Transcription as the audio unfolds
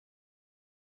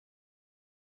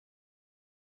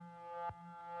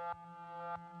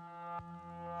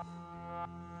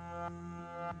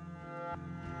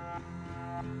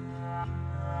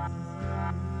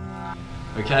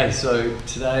Okay, so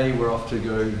today we're off to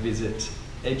go visit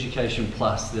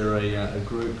EducationPlus. They're a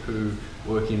group who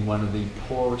work in one of the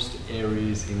poorest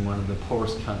areas in one of the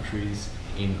poorest countries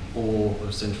in all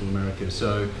of Central America.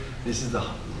 So this is the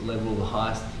level, the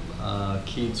highest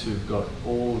kids who've got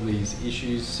all of these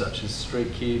issues, such as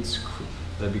street kids,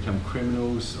 they become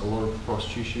criminals, a lot of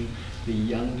prostitution, the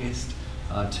youngest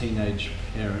teenage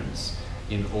parents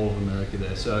in all of America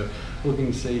there. So looking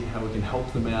to see how we can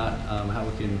help them out, how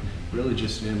we can really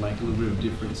just make a little bit of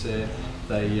difference there.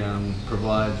 They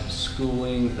provide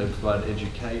schooling, they provide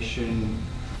education,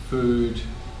 food,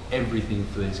 everything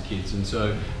for these kids. And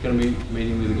so going to be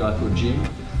meeting with a guy called Jim.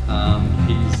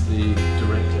 He's the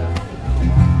director.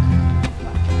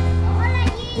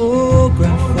 Oh,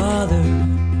 grandfather,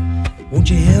 won't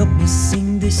you help me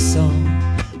sing this song?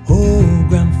 Oh,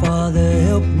 grandfather,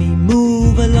 help me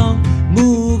move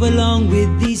along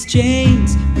with these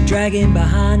chains we're dragging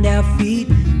behind our feet,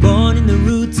 born in the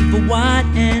roots of a white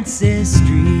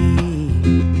ancestry.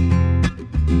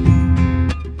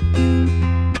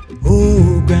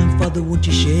 Oh, grandfather, won't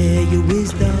you share your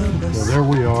wisdom? Well, there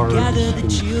we are. Gather the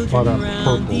children around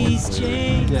Purple. these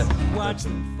chains, watch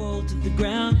them fall to the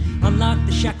ground, unlock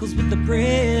the shackles with the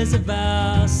prayers of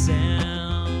our sound.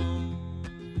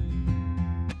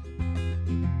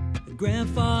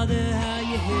 Grandfather, how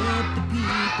you help the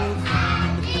people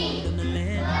finding the food on the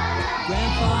land.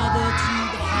 Grandfather, to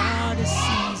the hardest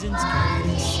seasons, carried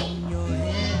us in your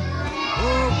hand.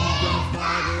 Oh,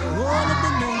 grandfather, all of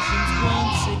the nations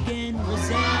once again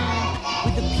resound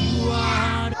with a pure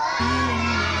heart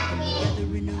of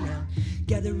feeling now,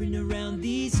 gathering around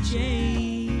these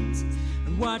chains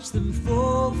and watch them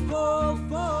fall.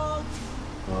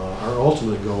 Our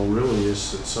ultimate goal really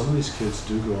is that some of these kids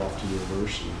do go off to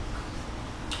university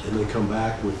and they come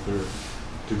back with their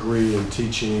degree in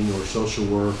teaching or social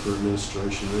work or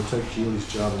administration. They take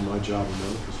Keely's job and my job and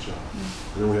Monica's job.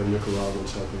 And then we have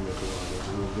Nicaraguans helping Nicaraguans,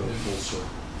 and we'll go full circle.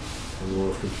 And we'll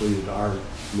have completed our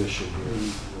mission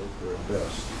here at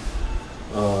best.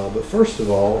 But first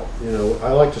of all,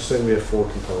 I like to say we have 4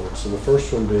 components, and the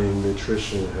first one being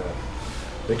nutrition and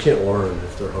health. They can't learn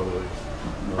if they're hungry.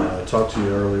 I talked to you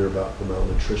earlier about the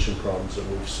malnutrition problems that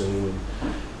we've seen,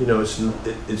 and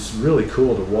it's really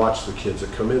cool to watch the kids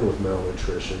that come in with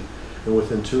malnutrition, and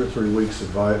within 2 or 3 weeks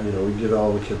of we give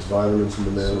all the kids vitamins and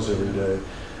bananas every day,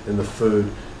 and the food,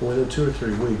 and within 2 or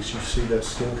 3 weeks you see that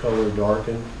skin color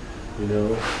darken,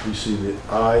 you see the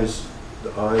eyes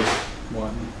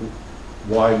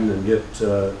widen and get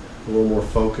a little more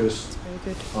focused.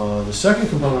 The second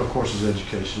component, of course, is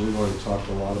education. We've already talked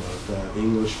a lot about that.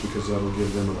 English, because that'll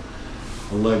give them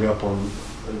a leg up on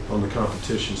the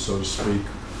competition, so to speak,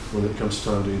 when it comes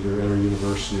time to either enter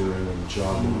university or enter the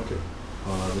job market.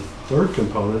 The third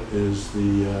component is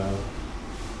the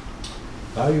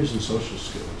values and social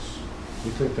skills.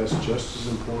 We think that's just as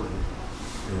important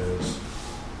as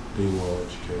being well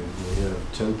educated. We have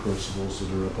 10 principles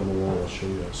that are up on the wall. I'll show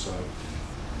you outside.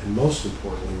 And most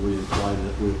importantly, we apply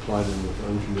them with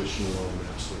unconditional love and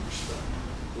absolute respect.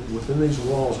 Within these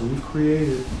walls, we've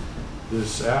created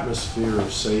this atmosphere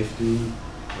of safety,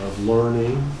 of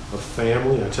learning, of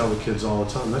family. I tell the kids all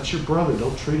the time, that's your brother,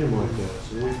 don't treat him like that.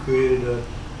 So we've created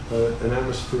an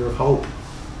atmosphere of hope.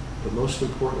 But most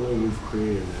importantly, we've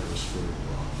created an atmosphere of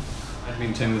love. I've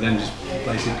been team with them, just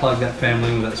basically plug that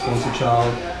family with that sponsor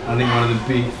child. I think one of the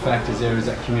big factors there is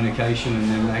that communication and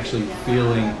them actually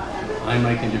feeling I'm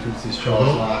making a difference to this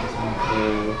child's life.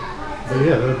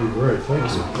 Yeah, that'd be great. Thank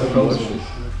you.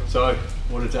 So,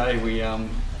 what a day. We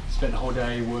spent the whole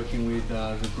day working with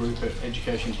the group at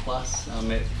EducationPlus.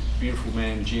 Met beautiful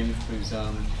man Jim, who's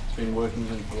been working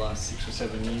with them for the last 6 or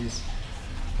 7 years.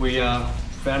 We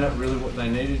found out really what they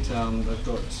needed. They've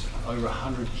got over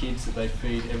 100 kids that they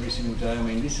feed every single day. I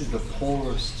mean, this is the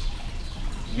poorest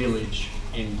village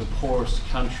in the poorest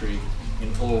country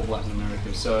in all of Latin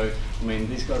America. So, I mean,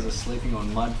 these guys are sleeping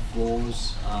on mud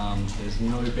floors, there's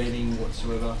no bedding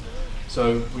whatsoever.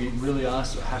 So we really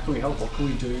asked, how can we help? What can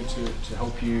we do to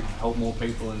help you help more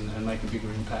people and make a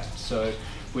bigger impact? So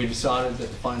we decided that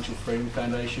the Financial Freedom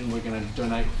Foundation, we're going to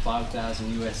donate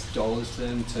 $5,000 US to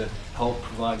them to help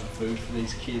provide food for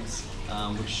these kids,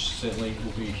 which certainly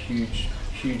will be a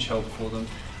huge help for them.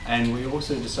 And we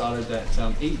also decided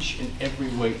that each and every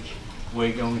week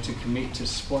we're going to commit to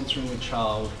sponsoring a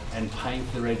child and paying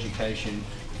for their education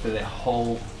for their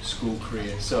whole school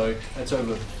career. So that's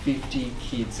over 50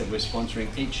 kids that we're sponsoring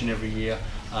each and every year,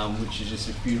 which is just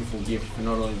a beautiful gift for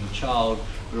not only the child,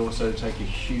 but also to take a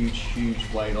huge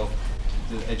weight off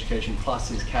the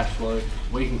EducationPlus's cash flow.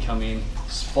 We can come in,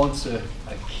 sponsor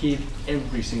a kid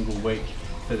every single week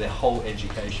for their whole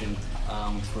education,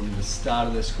 from the start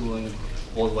of their schooling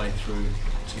all the way through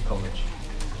to college.